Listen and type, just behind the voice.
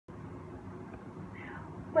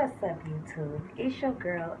What's up, YouTube? It's your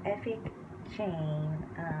girl Epic.Jane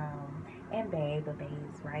Bae, but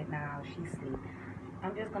Bae's right now she's asleep.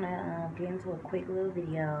 I'm just gonna get into a quick little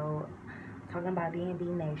video talking about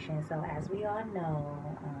D&BNation. So as we all know,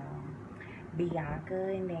 Bianca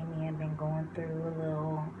and Damien been going through a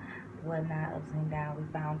little whatnot, ups and downs.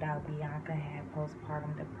 We found out Bianca had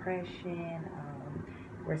postpartum depression.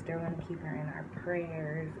 We're still gonna keep her in our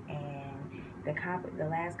prayers, and the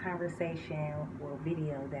last conversation or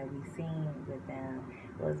video that we seen with them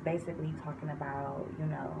was basically talking about, you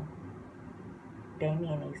know,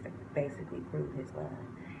 Damien needs to basically prove his love.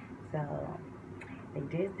 So they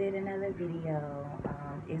just did another video.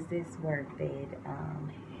 Is this worth it?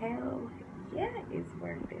 Hell yeah, it's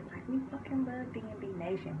worth it. Like, we fucking love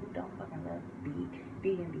D&BNation. Who don't fucking love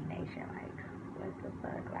D&BNation? Like, what the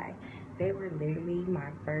fuck? Like, they were literally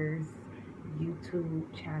my first YouTube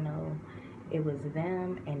channel. It was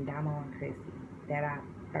them and Damo and Chrissy that I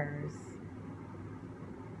first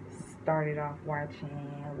started off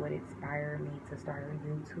watching. What inspired me to start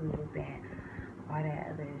YouTube and all that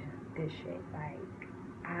other good shit. Like,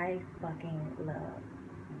 I fucking love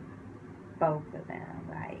both of them.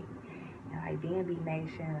 Like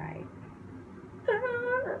D&BNation, like,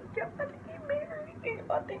 y'all get married.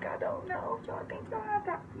 Y'all think I don't know. Y'all think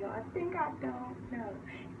I don't know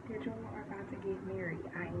that you are about to get married.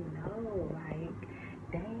 I know. Like,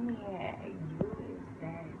 Damien, you is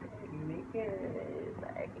that nigga.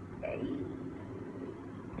 Like, hey,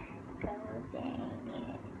 go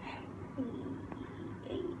Damien.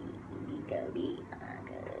 Hey, go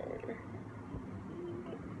Bianca.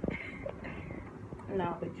 No,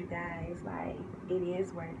 but you guys, like, it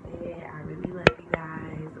is worth it. I really love you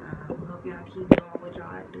guys. Hope y'all keep doing what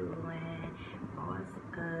y'all doing. Boss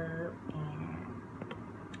up, and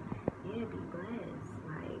yeah, be blessed.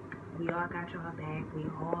 Like, we all got y'all back. We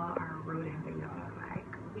all are rooting for y'all.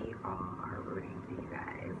 Like, we all are rooting for you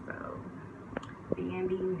guys. So,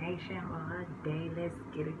 D&BNation all day. Let's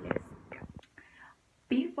get it. Let's go.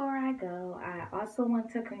 Before I go, I also want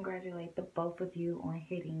to congratulate the both of you on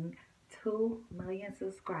hitting 2 million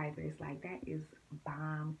subscribers. Like, that is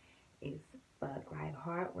bomb as fuck. Like,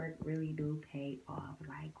 hard work really do pay off.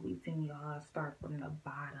 Like, we seen y'all start from the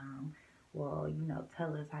bottom. Well, you know,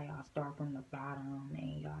 tell us how y'all start from the bottom,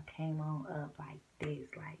 and y'all came on up like this,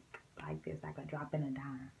 like this, like a drop in a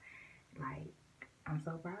dime. Like, I'm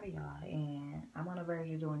so proud of y'all, and I'm on the verge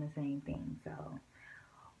of doing the same thing. So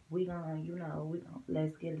we gonna, you know,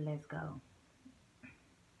 let's get it, let's go.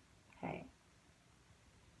 Hey,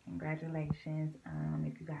 congratulations.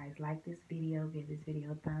 If you guys like this video, give this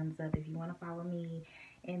video a thumbs up. If you want to follow me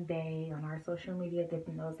and Bae on our social media, get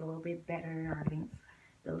to know us a little bit better,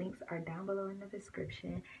 the links are down below in the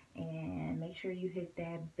description, and make sure you hit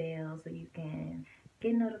that bell so you can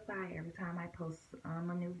get notified every time I post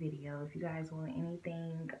a new video. If you guys want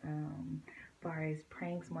anything as far as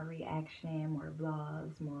pranks, more reaction, more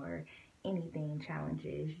vlogs, more anything,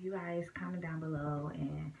 challenges, you guys comment down below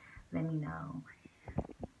and let me know.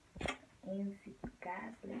 And see you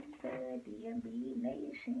guys later.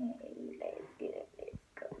 D&BNation. Hey, let's get it.